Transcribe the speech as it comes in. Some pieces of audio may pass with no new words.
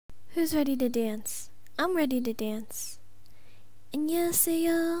Who's ready to dance? I'm ready to dance.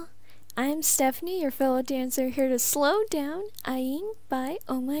 Annyeonghaseyo. I'm Stephanie, your fellow dancer, here to slow down Aing by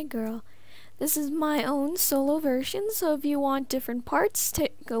Oh My Girl. This is my own solo version, so if you want different parts,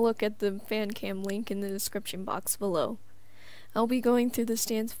 take a look at the fan cam link in the description box below. I'll be going through this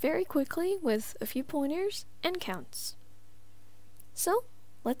dance very quickly with a few pointers and counts. So,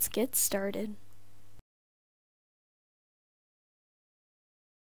 let's get started.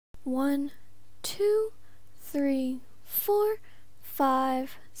 1, 2, 3, 4,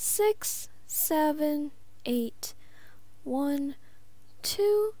 5, 6, 7, 8. 1,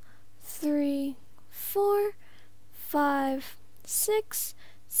 2, 3, 4, 5, 6,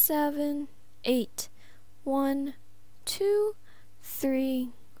 7, 8. 1, 2, 3,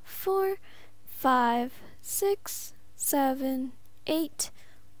 4, 5, 6, 7, 8.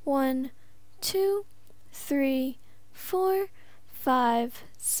 1, 2, 3, 4, 5,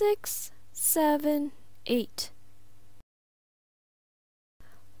 6, 7, 8.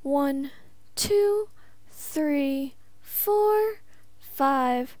 1, 2, 3, 4,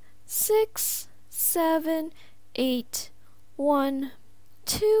 5, 6, 7, 8. 1,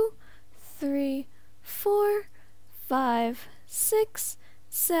 2, 3, 4, 5, 6,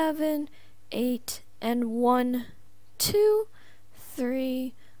 7, 8. And 1, 2,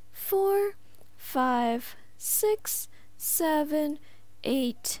 3, 4, 5, 6, 7,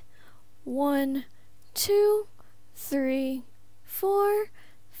 8. 1, 2, 3, 4,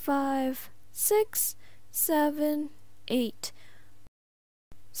 5, 6, 7, 8.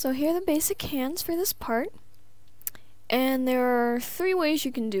 So here are the basic hands for this part, and there are 3 ways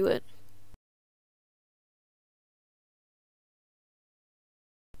you can do it.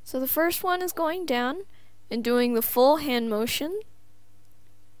 So the first one is going down and doing the full hand motion.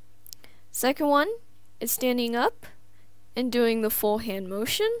 Second one is standing up and doing the full hand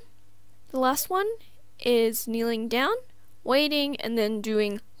motion. The last one is kneeling down, waiting, and then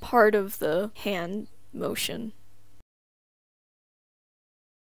doing part of the hand motion.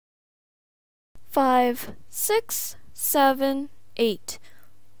 5, 6, 7, 8.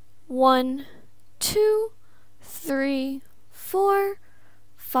 1, 2, 3, 4,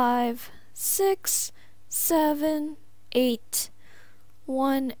 5, 6, 7, 8.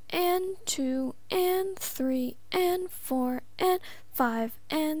 1 and 2 and 3 and 4 and 5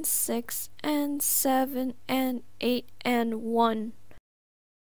 and 6 and 7 and 8 and 1.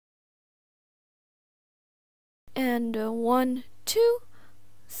 And 1, 2,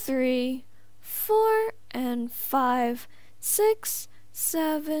 3, 4 and 5, 6,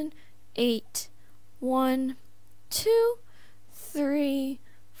 7, 8. 1, 2, 3,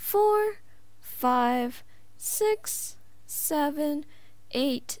 4, 5, 6, 7,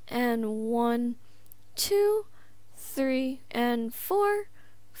 8 and 1, 2, 3 and 4,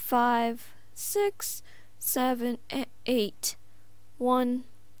 5, 6, 7, 8. 1,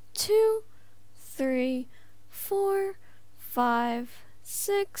 2, 3, 4, 5,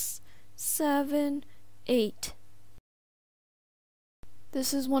 6, 7, 8.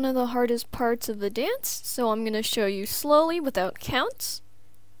 This is one of the hardest parts of the dance, so I'm going to show you slowly without counts.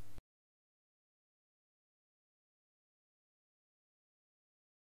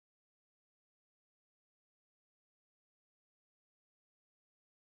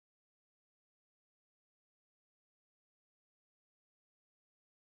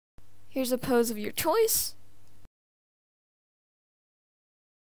 Here's a pose of your choice.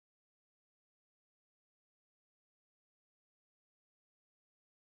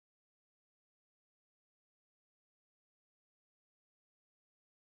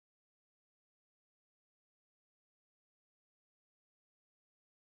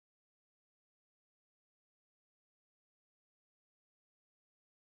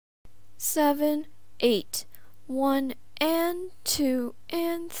 Seven, 8. 1 and 2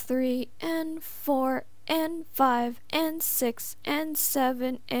 and 3 and 4 and 5 and 6 and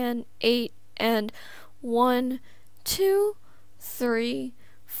 7 and 8 and 1, 2, 3,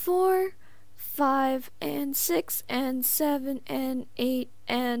 4, 5 and 6 and 7 and 8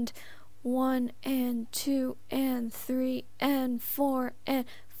 and 1 and 2 and 3 and 4 and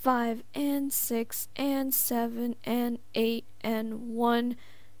 5 and 6 and 7 and 8 and 1,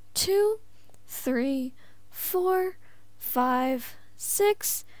 2, 3, 4, 5,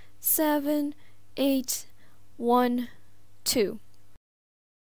 6, 7, 8, 1, 2.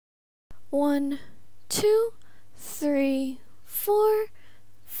 1, 2, 3, 4,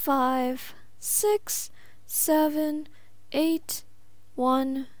 5, 6, 7, 8,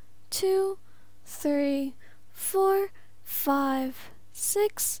 1, 2, 3, 4, 5,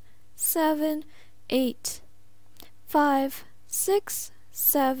 6, 7, 8. 5, 6,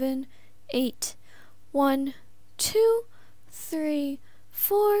 7, 8. 1, 2, 3,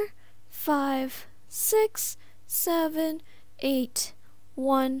 4, 5, 6, 7, 8.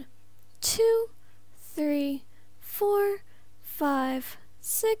 1, 2, 3, 4, 5,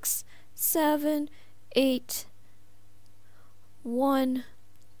 6, 7, 8. 1,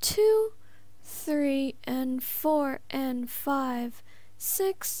 2, 3, and 4, and 5,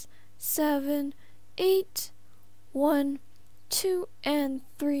 6, 7, 8. 1, 2, and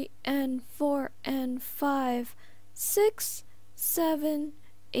 3, and 4, and 5, 6, 7,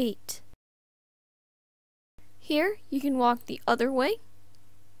 8. Here, you can walk the other way.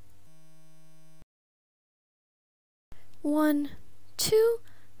 1, 2,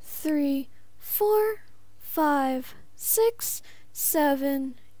 3, 4, 5, 6,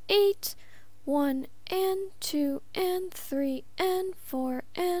 7, 8. 1 and 2 and 3 and 4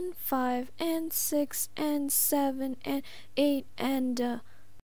 and 5 and 6 and 7 and 8 and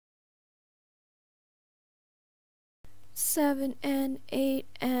 7 and 8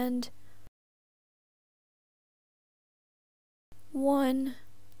 and 1,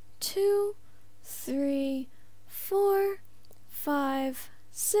 2, 3, 4, 5,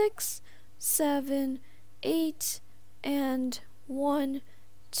 6, 7, 8 and 1,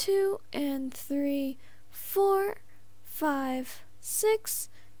 2 and 3, 4, 5, 6,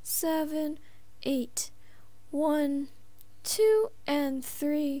 7, 8. 1, 2 and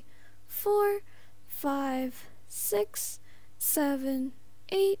 3, 4, 5, 6, 7,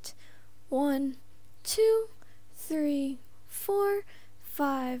 8. 1, 2, 3, 4,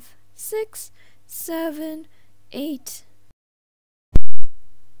 5, 6, 7, 8.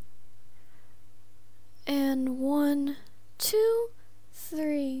 And 1, 2,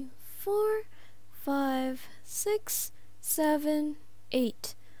 3, 4, 5, 6, 7,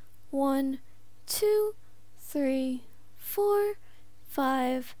 8. 1, 2, 3, 4,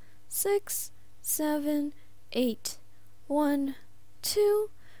 5, 6, 7, 8. 1, 2,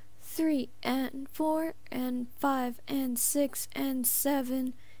 3, and 4, and 5, and 6, and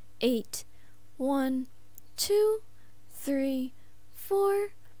 7, 8. 1, 2, 3, 4,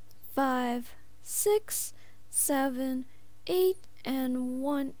 5, 6, 7, 8, and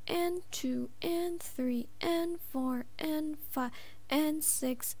 1, and 2, and 3, and 4, and 5, and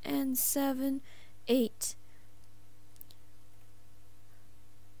 6, and 7, 8.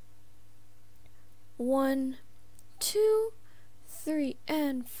 1, 2, 3,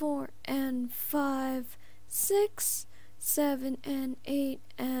 and 4, and 5, 6, 7, and 8,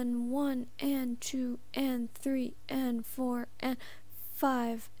 and 1, and 2, and 3, and 4, and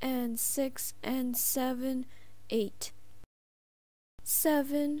 5, and 6, and 7, 8.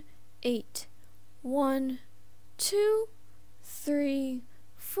 7, 8. 1, 2, 3,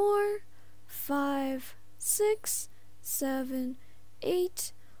 4, 5, 6, 7,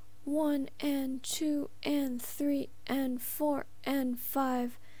 8. 1 and 2 and 3 and 4 and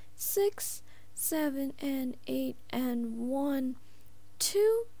 5, 6, 7 and 8 and 1,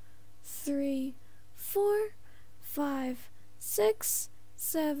 2, 3, 4, 5, 6,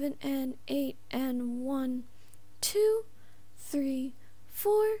 7 and 8 and 1, 2, 3,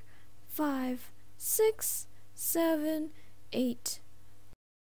 4, 5, 6, 7, 8.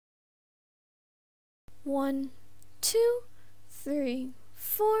 1, 2, 3,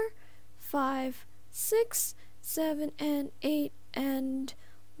 4, 5, 6, 7, and 8, and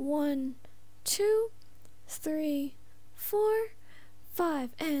 1, 2, 3, 4, 5,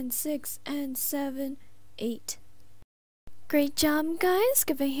 and 6, and 7, 8. Great job, guys.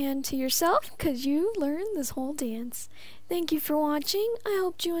 Give a hand to yourself because you learned this whole dance. Thank you for watching. I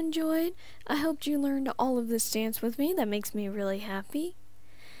hoped you enjoyed. I hoped you learned all of this dance with me. That makes me really happy.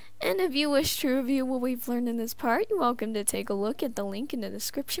 And if you wish to review what we've learned in this part, you're welcome to take a look at the link in the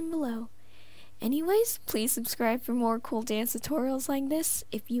description below. Anyways, please subscribe for more cool dance tutorials like this.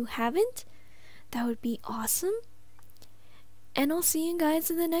 If you haven't, that would be awesome. And I'll see you guys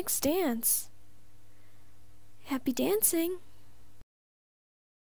in the next dance. Happy dancing!